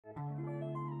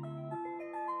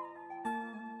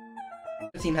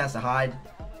The team has to hide.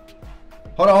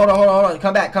 Hold on.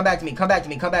 Come back to me.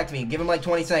 Give him like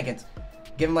 20 seconds.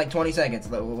 We'll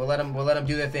let him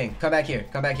do their thing. Come back here.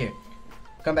 No.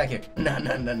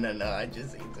 I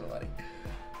just seen somebody.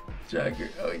 Tracker.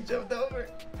 Oh, he jumped over.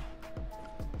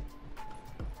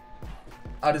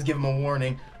 I'll just give him a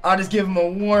warning.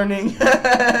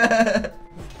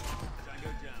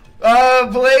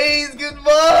 Blaze,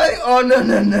 goodbye. Oh,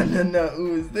 no.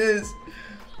 Who is this?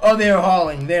 Oh, they're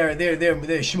hauling. They're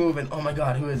schmoving. Oh my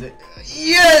God, who is it?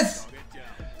 Yes!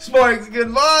 Sparks,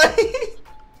 goodbye.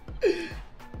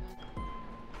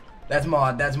 That's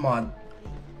mod.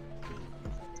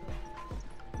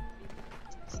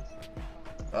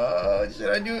 Should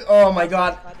I do it? Oh my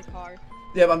God.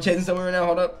 Yep, I'm chasing someone right now.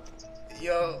 Hold up.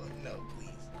 Yo, no, please.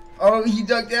 Oh, he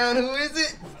ducked down. Who is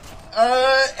it?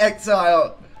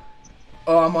 Exile.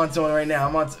 Oh, I'm on someone right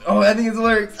now. Oh, I think it's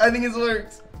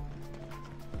Lurks.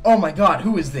 Oh my God,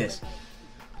 who is this?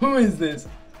 Who is that?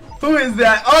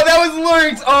 Oh, that was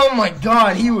Lurks. Oh my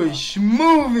God, he was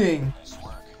schmoving.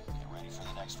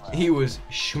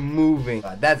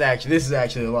 This is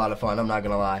actually a lot of fun. I'm not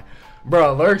gonna lie,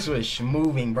 bro. Lurks was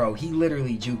schmoving, bro. He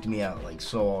literally juked me out like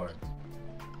so hard.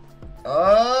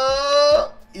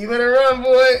 Oh, you better run,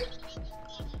 boy.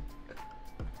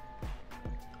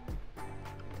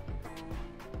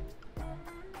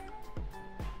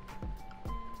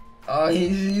 Oh,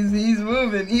 he's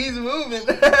moving.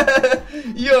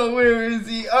 Yo, where is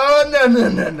he? Oh, no.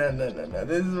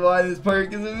 This is why this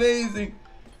perk is amazing.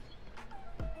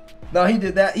 No, he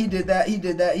did that.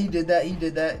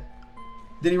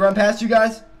 Did he run past you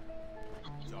guys?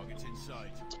 Target's in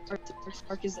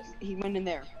sight. He went in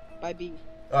there by B.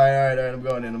 Alright, I'm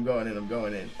going in.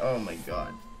 Oh my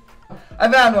God. I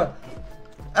found one.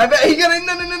 He got it.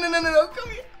 No, come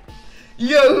here.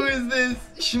 Yo, who is this?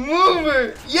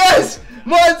 Schmoover! Yes!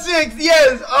 Mod 6,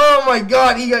 yes! Oh my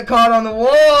God, he got caught on the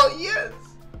wall, yes!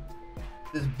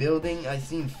 This building, I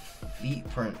seen feet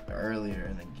print earlier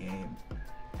in the game.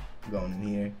 I'm going in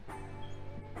here.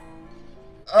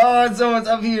 Oh, someone's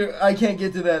up here. I can't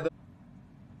get to that.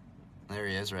 There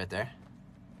he is, right there.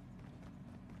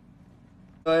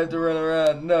 I have to run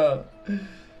around, no.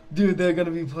 Dude, they're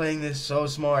gonna be playing this so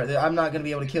smart. I'm not gonna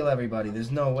be able to kill everybody, there's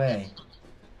no way.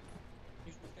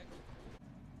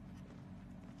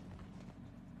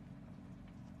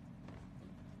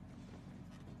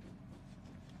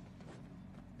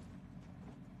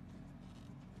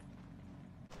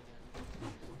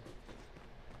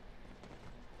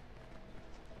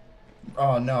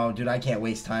 Oh no, dude, I can't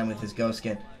waste time with this ghost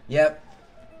skin. Yep.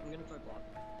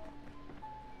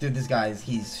 Dude, this guy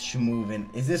he's schmoving.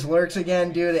 Is this Lurks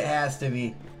again? Dude, it has to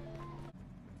be.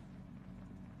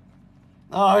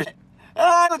 Oh,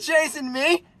 chasing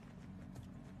me?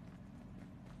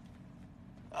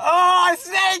 Oh, I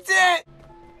snaked it!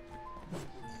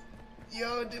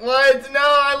 Yo, what? No,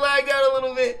 I lagged out a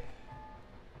little bit.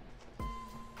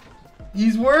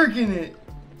 He's working it.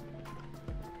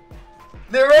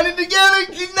 They're running together.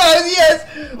 Nice, yes.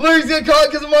 Lurks got caught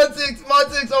because of Mod 6.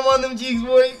 Mod 6, I'm on them cheeks,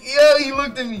 boy. Yo, he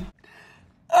looked at me.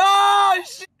 Oh,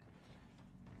 shit.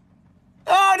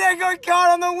 Oh, they got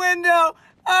caught on the window.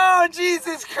 Oh,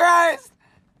 Jesus Christ.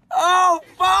 Oh,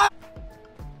 fuck.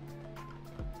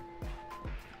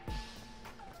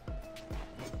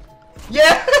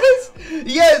 Yes.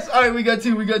 Yes. All right, we got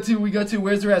two.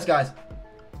 Where's the rest, guys?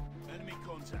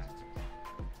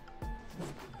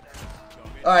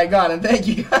 Alright, got him. Thank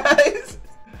you, guys.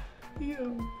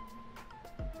 Yo.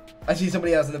 I see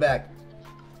somebody else in the back.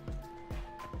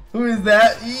 Who is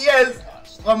that? Yes!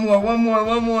 One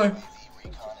more.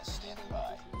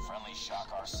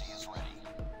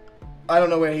 I don't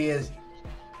know where he is.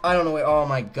 Oh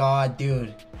my God,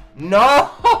 dude.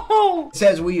 No! It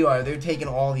says we are. They're taking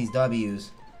all these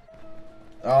W's.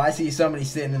 Oh, I see somebody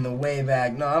sitting in the way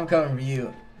back. No, I'm coming for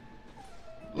you.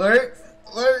 Lurks.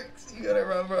 You gotta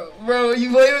run, bro. Bro,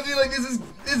 you playing with me like this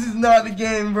is not the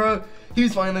game, bro. He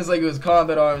was playing this like it was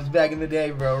combat arms back in the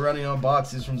day, bro. Running on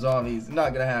boxes from zombies.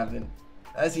 Not gonna happen.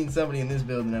 I seen somebody in this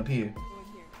building up here.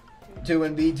 2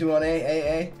 on B, 2 on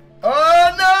A.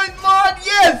 Oh no, it's Mod!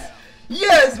 Yes!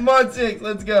 Yes, Mod 6.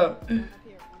 Let's go.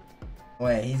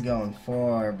 Wait, he's going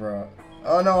 4, bro.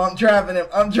 Oh no, I'm trapping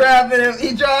him.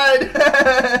 He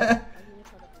tried.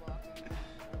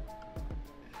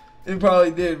 It probably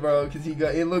did, bro, because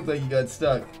it looked like he got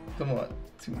stuck. Come on,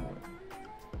 2 more.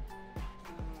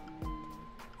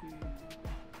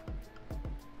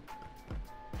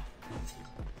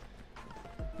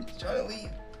 He's trying to leave.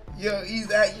 Yo,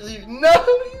 he's actually, no,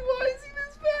 why is he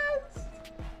this fast?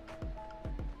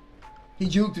 He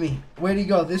juked me. Where'd he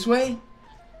go? This way?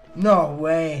 No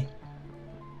way.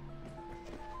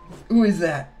 Who is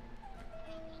that?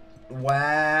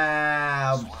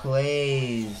 Wow,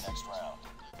 plays.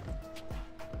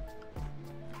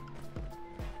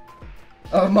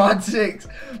 Oh, Mod 6.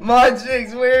 Mod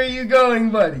 6, where are you going,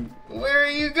 buddy? Where are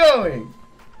you going?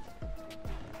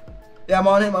 Yeah, I'm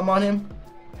on him. I'm on him.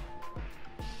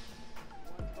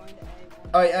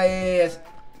 Oh, yeah, yes.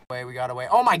 Wait, we got away.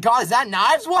 Oh my god, is that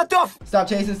knives? What the f— Stop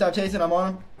chasing, I'm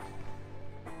on him.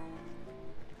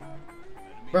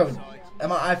 Bro,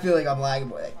 I feel like I'm lagging,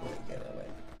 boy. Get away.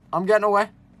 I'm getting away.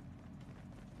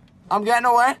 I'm getting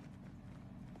away.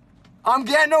 I'm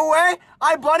getting away.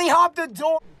 I bunny hopped the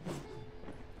door.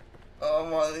 Oh,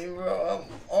 I'm on you, bro.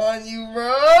 I'm on you,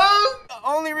 bro. The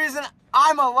only reason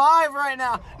I'm alive right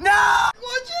now. No!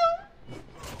 Watch out.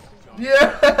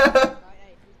 Yeah.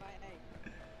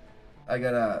 I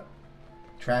got a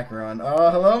tracker on. Oh,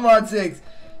 hello, Mod 6.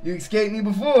 You escaped me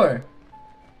before.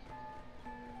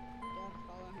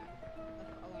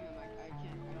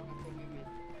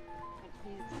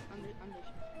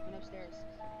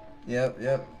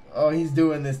 Yep. Oh, he's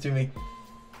doing this to me.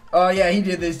 Oh, yeah, he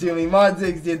did this to me. Mod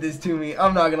 6 did this to me.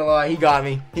 I'm not gonna lie. He got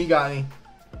me.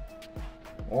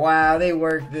 Wow, they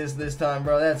worked this time,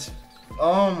 bro. That's...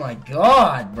 Oh, my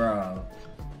God, bro.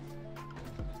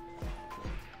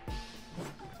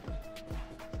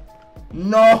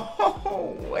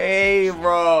 No way,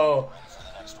 bro.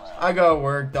 I got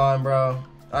worked on, bro.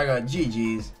 I got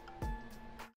GG's.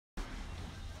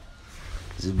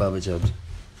 This is Bubba Chubbs.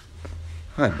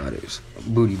 Hi, Butters.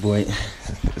 Booty boy.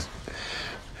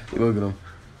 Look at him.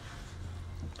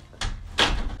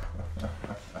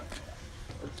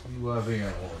 You love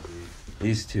him.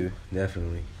 These two,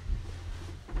 definitely.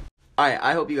 Alright,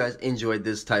 I hope you guys enjoyed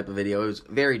this type of video. It was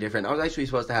very different. I was actually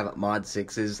supposed to have Mod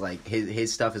 6's, like,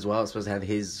 his stuff as well. I was supposed to have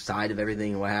his side of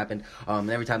everything and what happened. And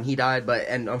every time he died,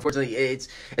 and unfortunately, it's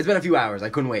been a few hours. I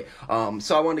couldn't wait.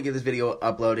 So I wanted to get this video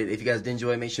uploaded. If you guys did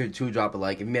enjoy, make sure to drop a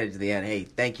like. If you made it to the end, hey,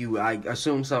 thank you. I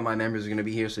assume some of my members are going to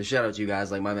be here, so shout out to you guys.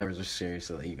 Like, my members are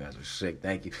seriously, like, you guys are sick.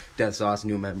 Thank you. Death Sauce,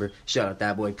 new member. Shout out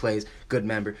That Boy Plays, good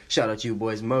member. Shout out to you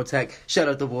boys. Motech, shout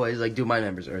out the boys. Like, dude, my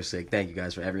members are sick. Thank you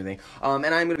guys for everything. And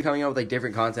I'm going to be coming out with, like,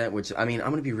 different content, which, I mean,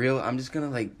 I'm gonna be real, I'm just gonna,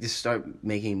 like, just start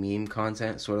making meme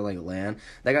content, sort of like Lan.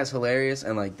 That guy's hilarious,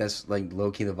 and, like, that's, like,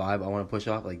 low-key the vibe I want to push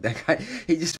off. Like, that guy,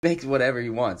 he just makes whatever he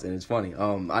wants, and it's funny.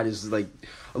 I just, like,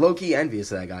 low-key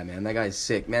envious of that guy, man. That guy's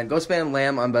sick. Man, go spam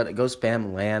Lamb, I'm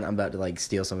about to, like,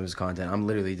 steal some of his content. I'm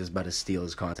literally just about to steal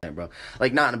his content, bro.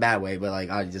 Like, not in a bad way, but, like,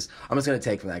 I'm just gonna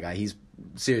take from that guy. He's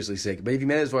seriously sick. But if you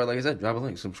made it this far, like I said, drop a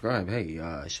like, subscribe, hey,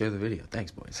 share the video.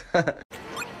 Thanks, boys.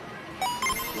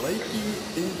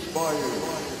 Inspired.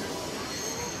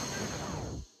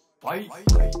 Fight.